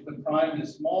 But if the prime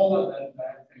is smaller, then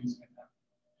bad things can happen.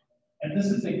 And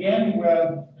this is again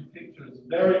where the picture is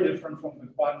very different from the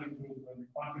quantum group. Where the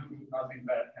quantum group, nothing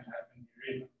bad can happen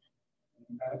here either.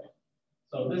 Okay?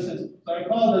 So I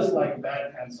call this like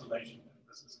bad cancellation.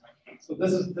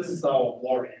 This is our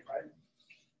worry, right?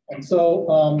 And so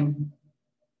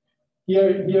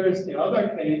here is the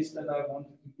other case that I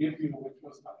wanted to give you, which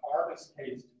was the hardest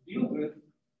case to deal with,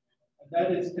 and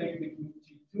that is take the group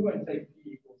G2 and take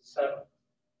p equals 7.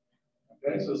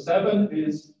 Okay, so 7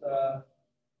 is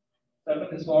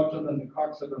larger than the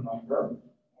Coxeter number,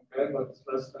 okay, but it's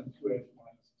less than 2h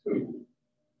minus 2.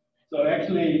 So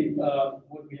actually,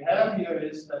 what we have here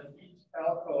is that each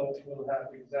alcove will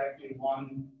have exactly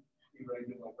one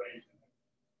irregular weight.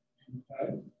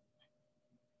 Okay.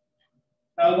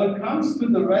 Now, what comes to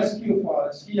the rescue for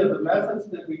us here, the methods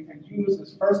that we can use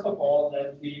is, first of all,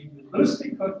 that the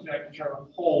Lustig conjecture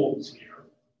holds here.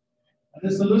 And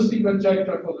this is the Lustig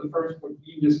conjecture for the first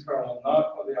Cornelius kernel,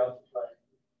 not for the algebraic.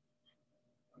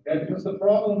 Okay, because the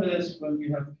problem is when we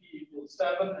have p equals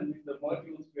 7 and the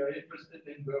modules we are interested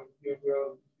in, we're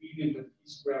reading the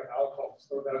p-squared alcoves,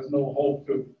 so there's no hope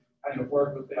to kind of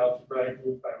work with the algebraic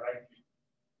group directly.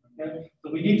 Okay,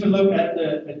 so we need to look at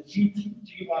the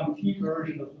G1T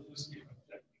version of the Lustig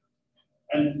conjecture.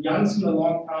 And Janssen a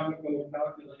long time ago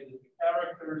calculated the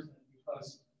characters, and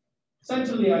because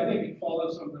essentially I think it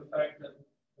follows from the fact that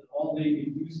all the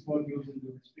induced modules in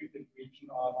the restricted region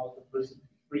are multiplicity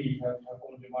free, have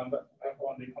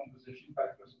only composition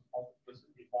factors of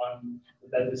multiplicity 1.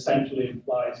 That essentially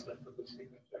implies that the Lustig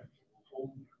conjecture will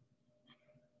hold.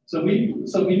 So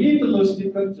we need the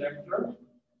Lustig conjecture.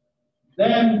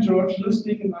 Then George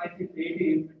Lustig in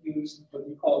 1980 introduced what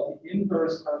we call the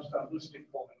inverse Karpstein-Lustig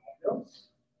polynomials.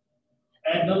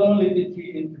 And not only did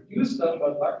he introduce them,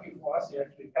 but lucky for us, he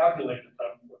actually calculated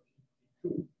them for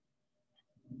T2.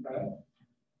 Okay.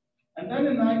 And then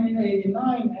in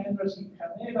 1989, Andres and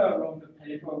Caneda wrote a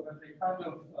paper where they kind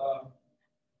of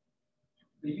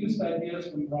they used ideas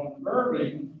from Ron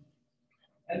Irving,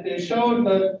 and they showed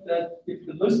that if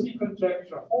the Lustig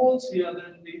conjecture holds here,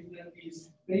 then these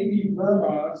baby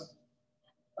Vermas,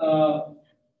 well,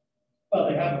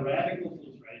 they have a radical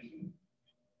filtration.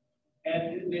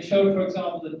 And they showed, for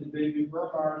example, that the baby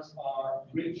Vermas are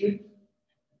rigid.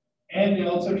 And they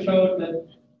also showed that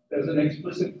there's an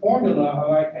explicit formula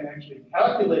how I can actually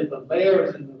calculate the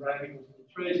layers in the radical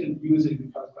filtration using the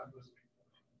Karpstein-Lustig.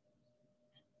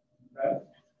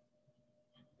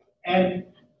 Okay?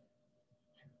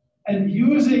 And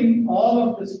using all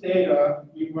of this data,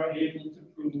 we were able to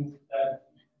prove that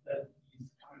these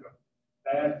kind of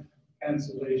bad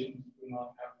cancellations do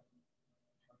not happen.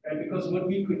 Okay? Because what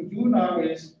we could do now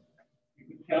is we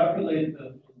could calculate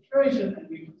the filtration and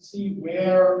we could see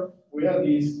where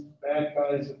these bad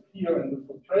guys appear in the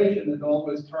filtration demonstration, it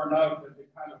always turned out that they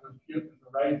kind of appeared in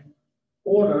the right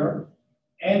order.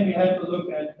 And we had to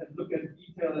look at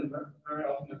detail and very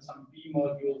often at some B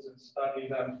modules and study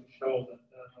them to show that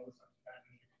no such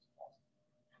vanishing is possible.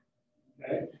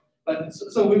 Okay, but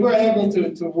so we were able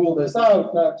to rule this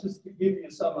out. Now, just to give you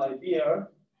some idea,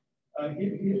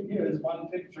 here is one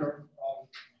picture of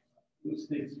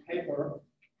Lustig's paper.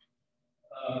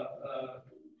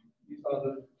 These are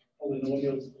the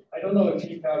polynomials. I don't know if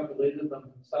he calculated them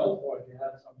himself or if he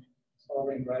had some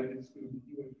solving graduate student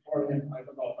do it for him. I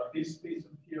don't know, but these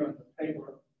appear in the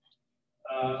paper.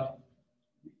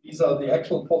 These are the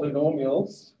actual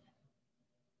polynomials.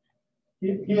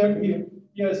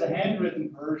 Here is a handwritten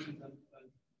version that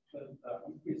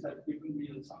Humphreys had given me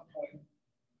at some point.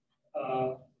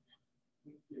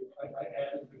 I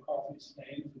added the coffee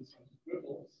stains and some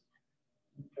scribbles.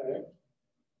 Okay,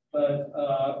 but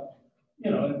you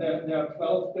know, there are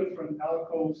 12 different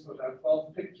alcoves, so there are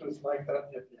 12 pictures like that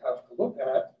you have to look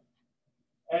at.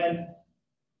 And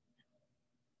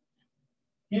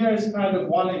here's kind of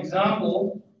one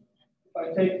example. If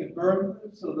I take the Verma,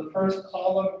 so the first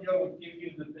column here would give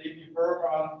you the baby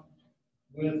Verma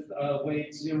with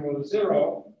weight 0,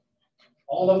 0.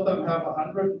 All of them have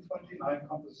 129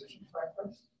 composition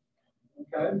factors.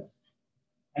 Okay.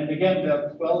 And again, there are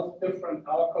 12 different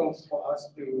alcoves for us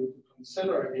to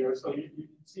consider here. So you can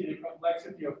see the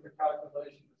complexity of the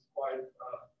calculation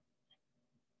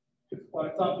is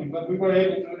quite something. But we were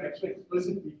able to actually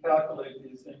explicitly calculate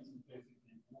these things and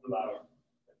basically rule out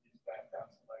these bad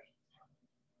cancellations.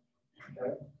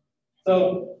 Okay. So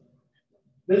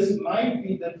this might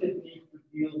be the technique to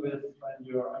deal with when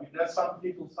you're, I mean, there's some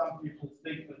people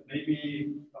think that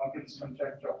maybe Donkin's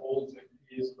conjecture holds if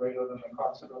P is greater than the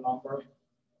Coxeter number.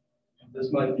 And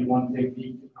this might be one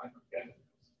technique to kind of get it.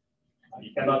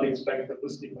 You cannot expect the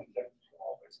Lustig conjecture to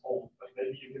always hold, but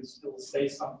maybe you can still say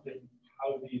something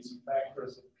how these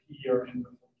factors appear in the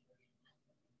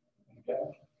filtration.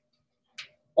 Okay.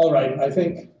 All right, I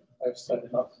think I've said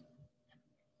enough.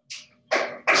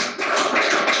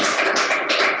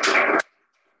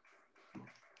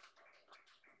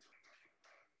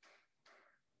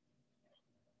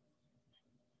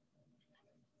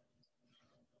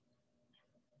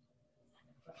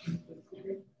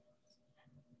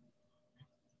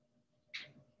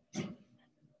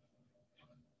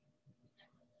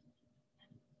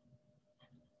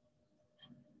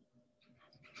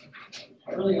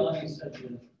 Early on, you said that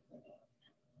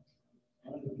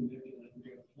one of the conditions that we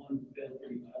have one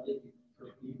failure value for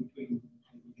E between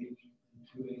H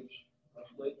and 2H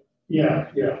roughly.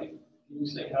 Yeah. Can you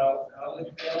say how it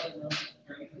failed in those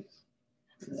ranges?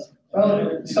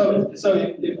 Well, so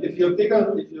if you're bigger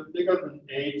than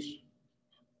H,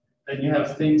 then you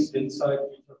have things inside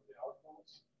each of the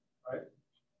alcoves, right?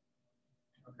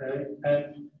 Okay,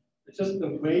 and it's just the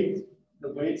weights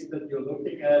that you're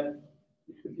looking at.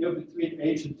 If you're between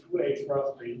H and 2H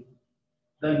roughly,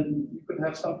 then you could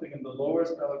have something in the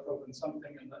lowest alcove and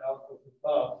something in the alcove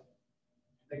above.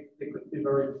 They could be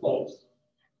very close,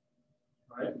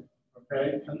 right?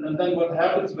 Okay, and then what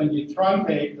happens when you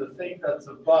truncate, the thing that's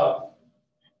above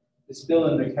is still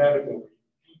in the category.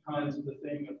 P times the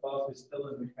thing above is still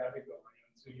in the category.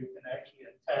 And so you can actually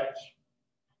attach,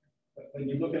 but when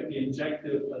you look at the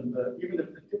injective and even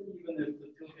if the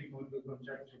tilting module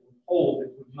conjecture would hold,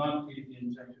 it would not be the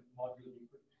injective module. You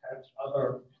could attach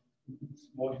other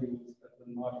modules that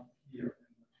will not appear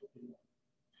in the tilting module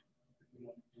if you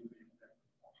want to do the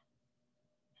injective module.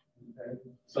 Okay,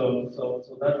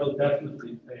 so that will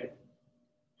definitely fail.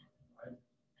 Right?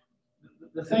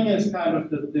 The thing is kind of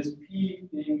that this P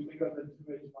being bigger than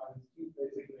 2H minus 2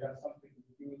 basically has something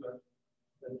to do that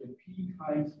the P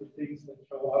times the things that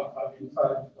show up are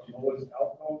inside the lowest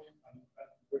alcove, and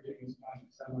bridging is kind of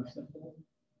semi-simple.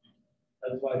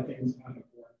 That's why things kind of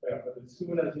work there. But as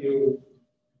soon as you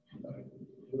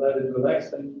let it relax,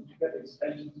 then you get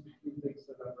extensions between things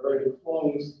that are very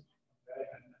close, okay,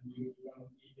 and you want to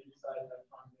be inside that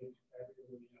truncate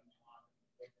category and on.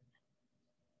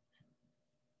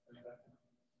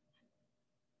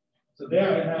 So there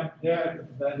I have the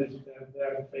advantage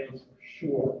there it fails for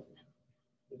sure.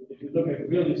 If you look at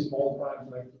really small primes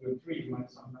like 2 or 3, you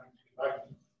might sometimes be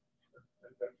lucky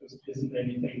that there just isn't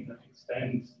anything that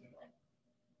extends, you know.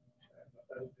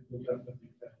 But it will definitely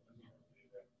fit.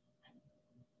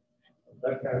 So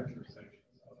that characterization.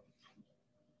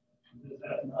 Does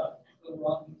that not go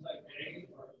wrong inside A?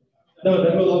 No,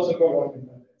 that will also go wrong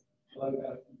inside A. So I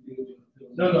got confused.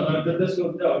 No, this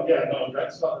will, no,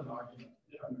 that's not an argument.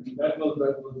 Yeah, I mean, that will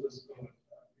just go.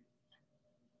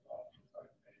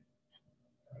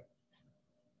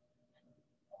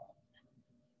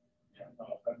 No,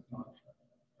 that's not.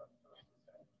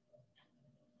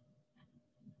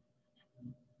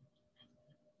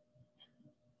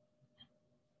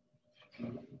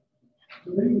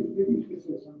 maybe you could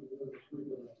say something really quick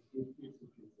about the pizza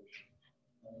position.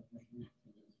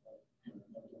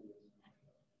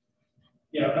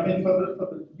 Yeah, I mean, for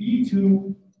the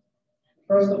V2,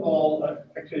 first of all,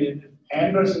 actually,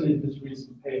 Anderson in his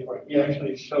recent paper, he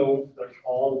actually showed that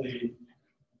all the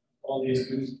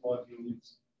induced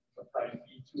modules of type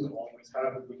V2 always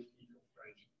have a good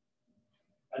filtration.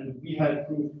 And we had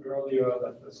proved earlier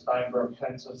that the Steinberg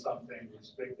tensor something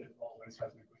restricted always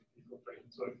has a good filtration,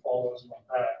 so it follows from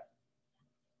that.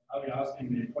 I'll be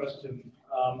asking me a question.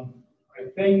 I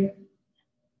think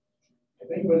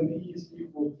when V is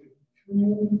equal to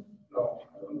 2, no,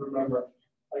 I don't remember.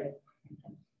 I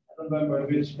don't remember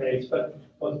which case, but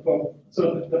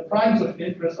so the primes of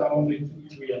interest are only 2,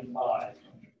 3, and 5.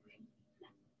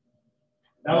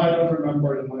 Now I don't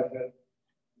remember in my head.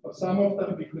 For some of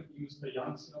them, we could use the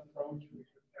Janssen approach. We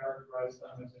could characterize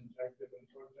them as injective and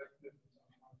projective in some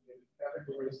complicated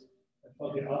categories. And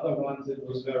for the other ones, it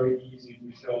was very easy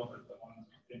to show that the ones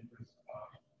of interest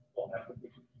will have a good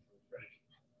filtration.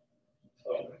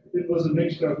 So it was a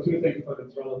mixture of two things, but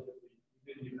it's relatively,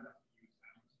 we didn't even have to use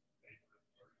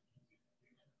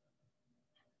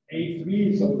them.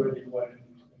 A3 is already quite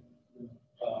interesting.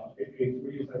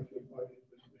 A3 is actually quite interesting.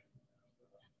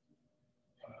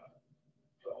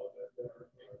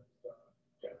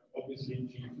 Obviously,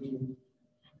 G2,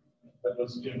 that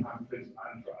was Jim Humphreys'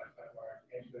 man drive, where I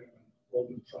came to him and told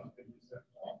him something. He said,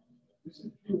 "Oh, this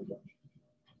is true."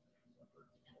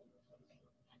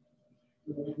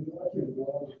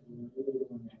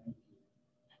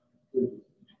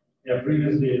 Yeah,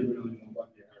 previously, it really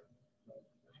nobody had.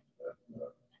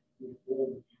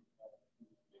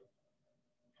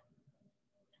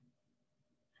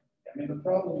 I mean, the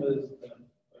problem is that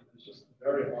it's just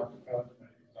very hard to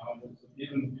calculate examples.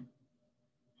 Even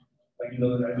like, I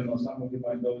don't know, some of you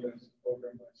might know there's a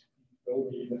program like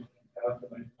Adobe that can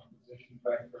calculate composition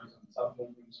factors and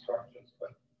submoving structures,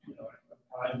 but at the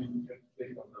time you can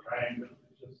think of the rank, it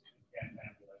just can't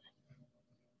handle it.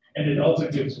 And it also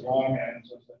gives wrong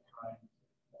answers at times.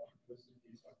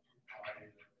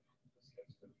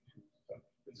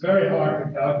 It's very hard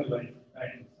to calculate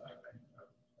things.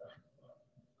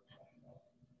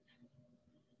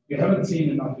 We haven't seen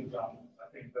enough examples.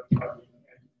 I think that's part of it.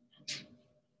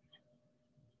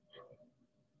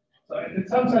 So in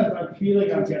some sense, I'm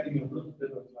feeling I'm getting a little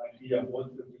bit of an idea of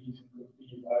what the reason could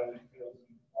be, why it fails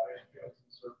and why it fails in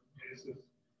certain cases.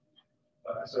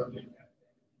 But I certainly can't.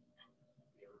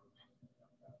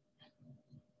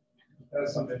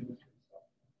 That's some interesting stuff.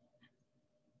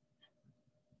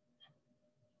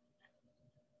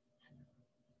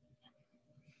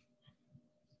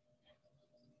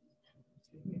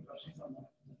 Any questions on that?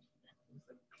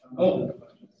 Oh, the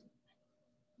questions.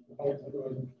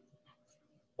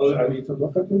 Oh, I need to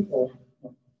look at it or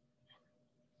no?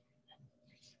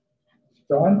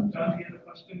 John? John, you have a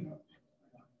question?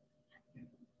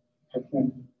 I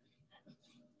can.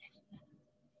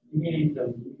 You need to.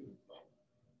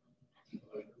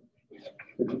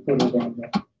 Could you put it on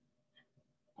there?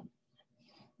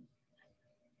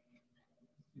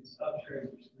 Stop sharing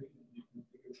your screen.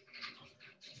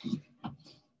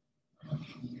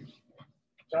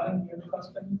 John, you have a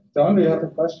question? John, do you have a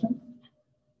question?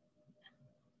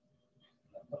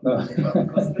 No.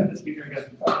 Let's get the speaker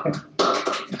again.